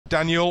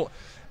Daniel,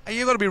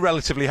 you've got to be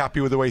relatively happy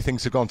with the way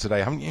things have gone today,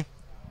 haven't you?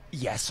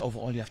 Yes,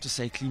 overall you have to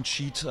say clean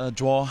sheet,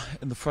 draw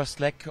in the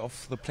first leg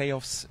of the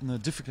playoffs in a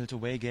difficult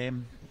away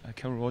game.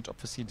 Carrow Road,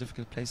 obviously a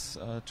difficult place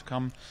to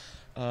come.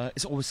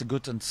 It's always a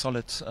good and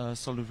solid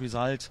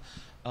result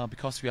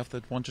because we have the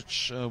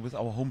advantage with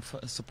our home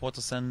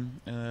supporters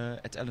then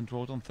at Elland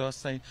Road on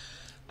Thursday.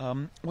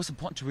 It was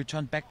important to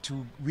return back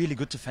to really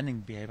good defending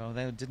behavior.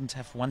 They didn't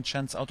have one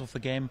chance out of the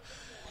game.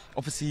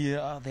 Obviously,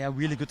 they are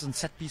really good in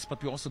set piece,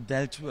 but we also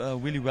dealt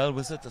really well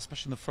with it,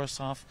 especially in the first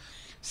half.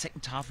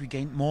 Second half, we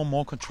gained more and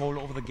more control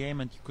over the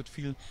game, and you could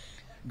feel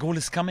goal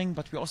is coming,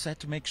 but we also had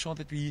to make sure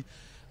that we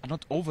are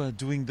not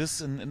overdoing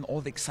this in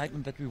all the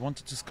excitement that we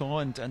wanted to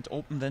score and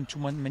open then too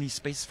many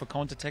spaces for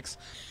counterattacks.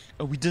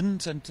 We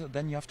didn't, and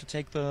then you have to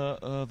take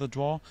the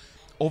draw.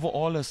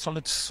 Overall, a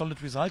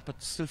solid result,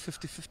 but still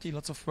 50-50,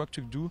 lots of work to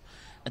do,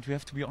 and we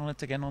have to be on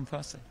it again on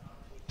Thursday.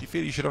 Do you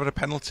feel you should have had a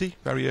penalty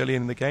very early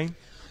in the game?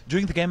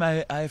 During the game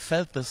I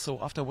felt this, so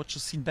after I watched the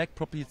scene back,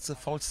 probably it's a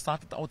foul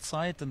started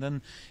outside and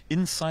then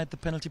inside the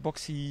penalty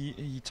box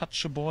he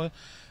touched the ball.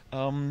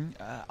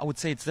 I would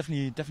say it's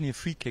definitely a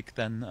free kick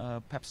then,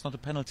 perhaps not a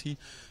penalty,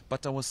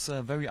 but I was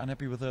very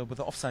unhappy with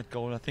the offside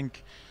goal. I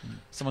think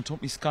someone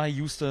told me Sky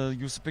used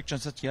the picture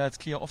and said, yeah, it's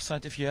clear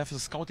offside. If you have the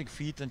scouting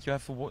feed and you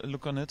have a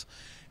look on it,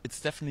 it's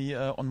definitely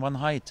on one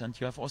height, and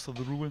you have also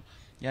the rule,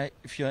 yeah,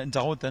 if you're in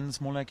doubt then it's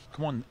more like,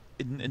 come on,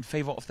 in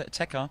favor of the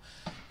attacker.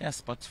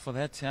 Yes, but for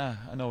that, yeah,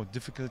 I know,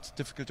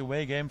 difficult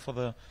away game for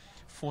the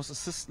fourth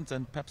assistant,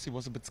 and perhaps he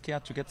was a bit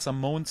scared to get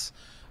some moans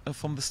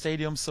from the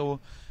stadium. So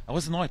I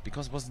was annoyed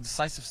because it was a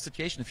decisive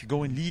situation. If you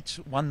go in lead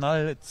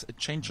 1-0, it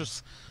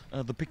changes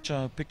the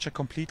picture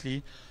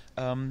completely.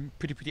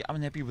 Pretty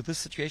unhappy with this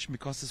situation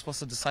because this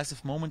was a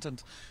decisive moment,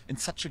 and in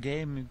such a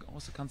game you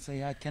also can't say,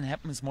 yeah, it can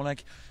happen. It's more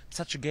like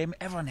such a game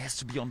everyone has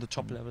to be on the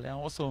top level.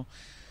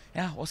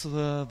 Yeah, also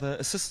the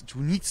assistant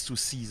who needs to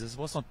see this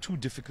was not too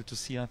difficult to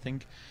see, I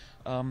think.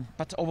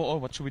 But overall,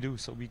 what should we do?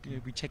 So we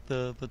take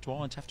the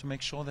draw and have to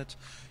make sure that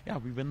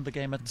we win the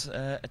game at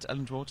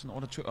Elland Road in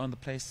order to earn the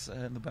place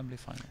in the Wembley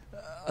final.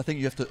 I think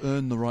you have to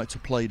earn the right to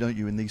play, don't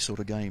you, in these sort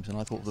of games? And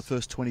I thought the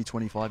first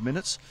 20-25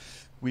 minutes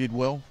we did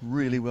well,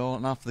 really well,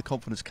 and after the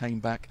confidence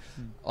came back,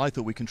 I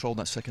thought we controlled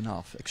that second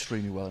half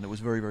extremely well, and it was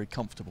very, very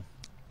comfortable.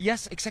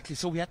 Yes, exactly.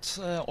 So we had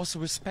also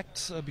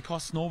respect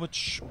because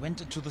Norwich went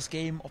into this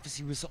game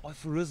obviously with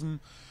euphorism.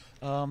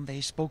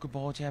 They spoke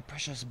about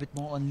pressure is a bit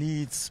more on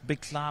Leeds,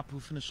 big club who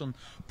finished on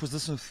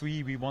position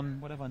 3. We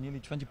won nearly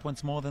 20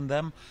 points more than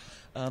them.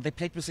 They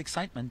played with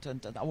excitement,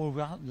 and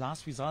our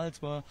last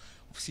results were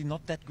obviously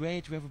not that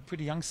great. We have a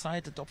pretty young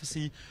side, and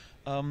obviously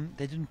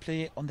they didn't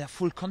play on their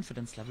full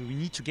confidence level. We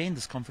need to gain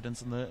this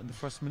confidence in the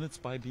first minutes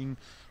by being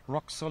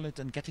rock solid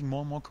and getting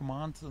more and more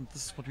command, and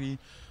this is what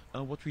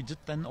we did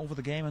then over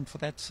the game, and for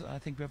that I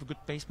think we have a good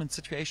basement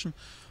situation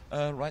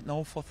right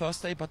now for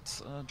Thursday,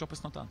 but job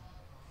is not done.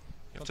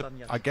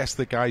 I guess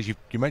the guys, you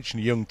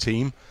mentioned a young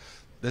team,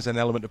 there's an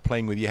element of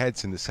playing with your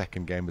heads in the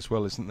second game as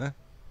well, isn't there?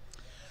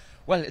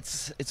 Well,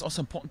 it's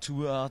also important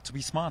to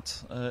be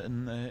smart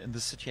in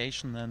this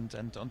situation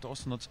and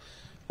also not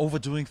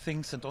overdoing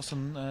things, and also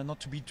not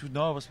to be too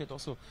nervous. We had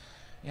also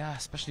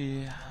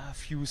especially a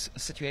few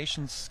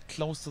situations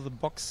close to the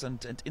box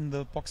and in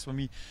the box when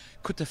we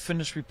could have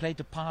finished, we played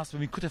the pass. When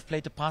we could have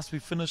played the pass, we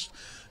finished.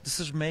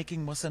 Decision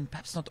making was then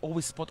perhaps not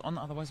always spot on,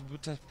 otherwise we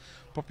would have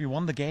probably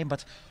won the game.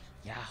 But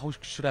how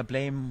should I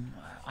blame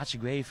Archie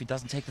Gray if he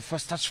doesn't take the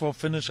first touch for a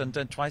finish and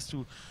then tries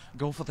to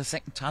go for the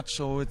second touch?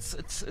 So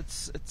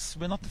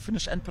we're not the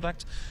finished end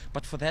product,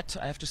 but for that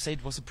I have to say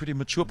it was a pretty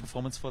mature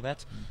performance for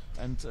that,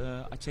 and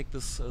I take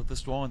this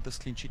draw and this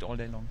clean sheet all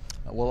day long.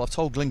 Well, I've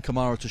told Glenn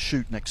Kamara to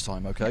shoot next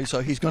time, okay?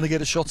 So he's going to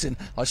get a shot in.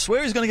 I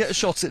swear he's going to get a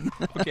shot in.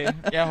 Okay,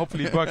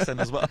 hopefully it works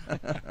then as well.